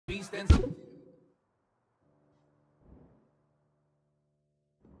and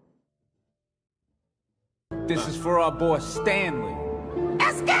this is for our boy Stanley.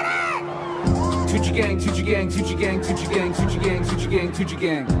 Let's get it! Tucci gang, Tucci gang, Tucci gang, Tucci gang, Tucci gang, Tucci gang, Tucci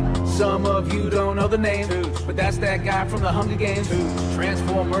gang. Some of you don't know the name, but that's that guy from the Hunger Games.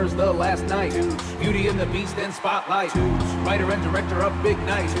 Transformers, The Last Night. Beauty and the Beast and Spotlight. Writer and director of Big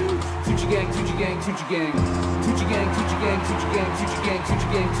Night. Tucci gang, Tucci gang, Tucci gang. Tucci gang, Tucci gang, Tucci gang, Tucci gang,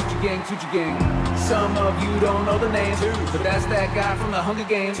 Tucci gang, Tucci gang, Tucci gang. Some of you don't know the name, but that's that guy from the Hunger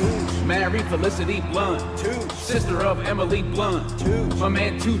Games. Married Felicity Blunt. Sister of Emily Blunt. My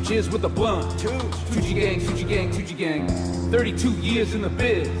man Tucci is with the blunt. Tucci gang, Tucci gang, Tucci gang. 32 years in the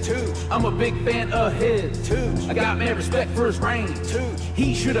biz. I'm a big fan of his. I got mad respect for his range.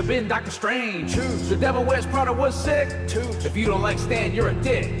 He should have been Doctor Strange. The Devil Wears Prada was sick. If you don't like Stan, you're a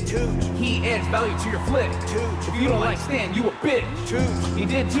dick. He adds value to your flick. If you don't like Stan, you a bitch. He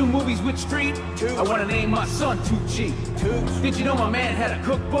did 2 movies with Street. I wanna name my son Tucci. Did you know my man had a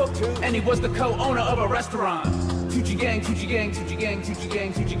cookbook? And he was the co-owner of a restaurant. Tucci gang, Tucci gang, Tucci gang, Tucci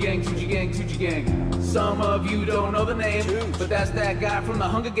gang, Tucci gang, Tucci gang, Tucci gang. Some of you don't know the name, but that's that guy from the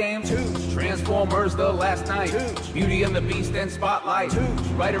Hunger Games. Transformers, The Last Night. Beauty and the Beast and Spotlight.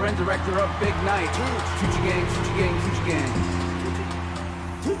 Writer and director of Big Night. Tucci gang, Tucci gang, Tucci gang.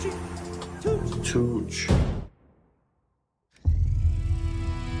 Tucci. Tucci.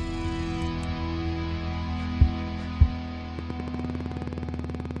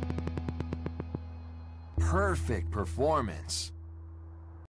 Perfect performance.